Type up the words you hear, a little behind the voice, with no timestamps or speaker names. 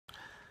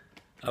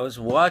I was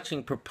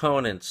watching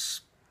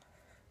proponents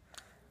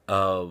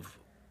of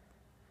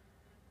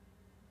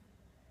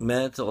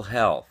mental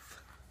health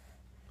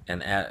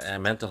and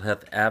mental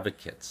health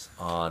advocates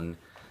on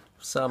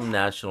some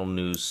national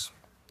news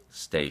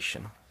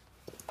station.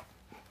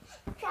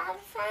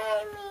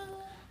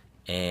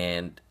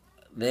 And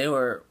they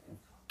were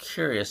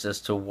curious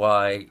as to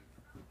why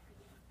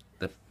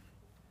the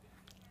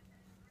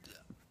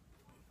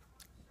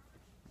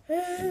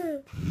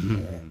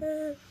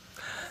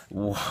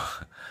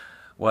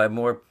why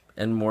more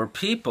and more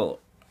people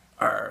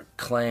are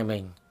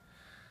claiming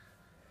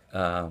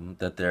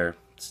that they're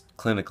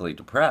clinically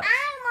depressed.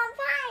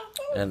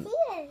 And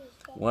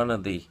one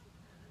of the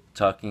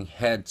talking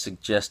heads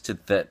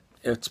suggested that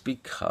it's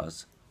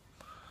because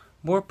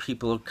more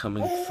people are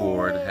coming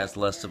forward, it has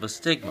less of a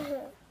stigma.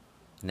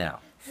 Now,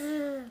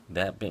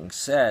 that being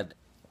said,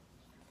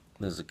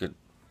 there's a good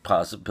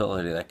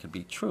possibility that could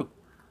be true.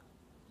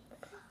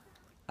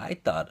 I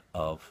thought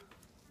of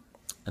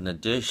an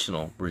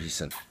additional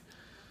reason,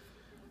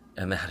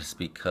 and that is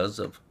because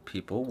of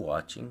people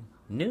watching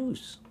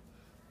news.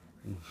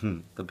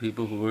 The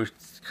people who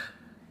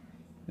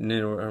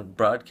are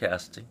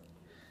broadcasting.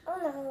 Oh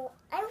no,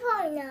 I'm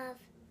falling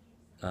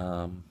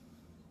off.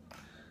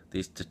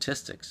 These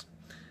statistics.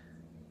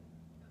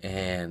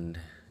 And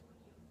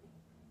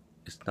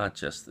it's not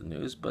just the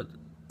news, but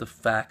the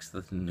facts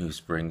that the news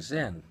brings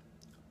in.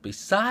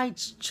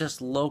 Besides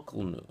just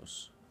local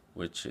news,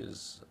 which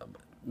is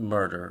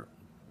murder,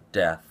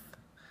 death,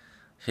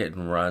 hit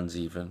and runs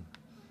even,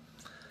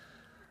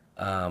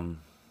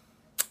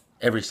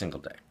 every single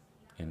day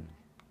in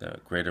the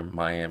greater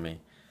Miami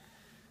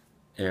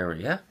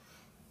area,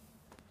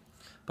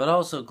 but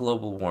also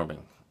global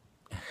warming,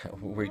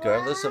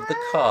 regardless of the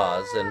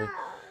cause. And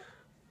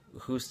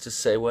who's to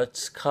say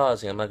what's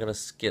causing? I'm not going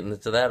to get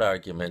into that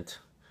argument,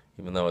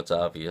 even though it's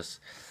obvious.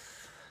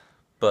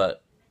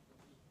 But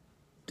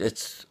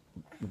it's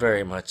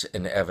very much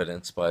in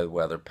evidence by the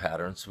weather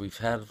patterns we've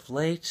had of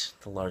late.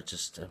 The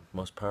largest,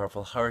 most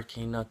powerful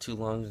hurricane not too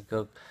long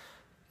ago.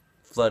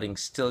 Flooding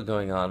still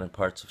going on in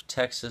parts of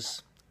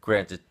Texas.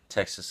 Granted,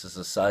 Texas is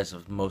the size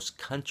of most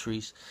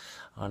countries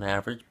on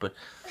average, but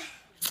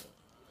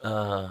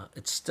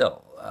it's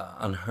still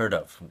unheard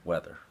of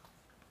weather.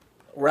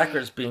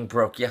 Records being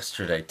broke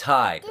yesterday.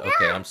 Tied.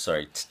 Okay, I'm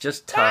sorry.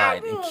 Just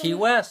tied in Key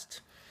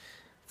West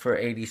for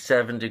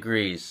 87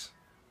 degrees.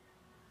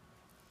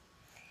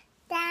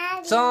 Daddy.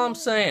 That's all I'm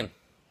saying.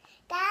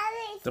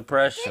 Daddy.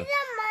 Depression. There's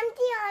a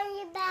monkey on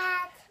your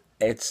back.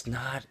 It's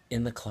not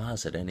in the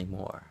closet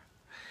anymore.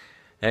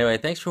 Anyway,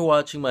 thanks for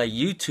watching my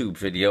YouTube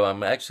video.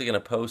 I'm actually going to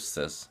post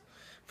this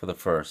for the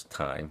first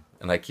time.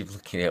 And I keep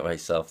looking at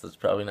myself. That's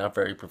probably not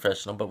very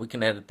professional, but we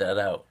can edit that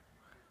out.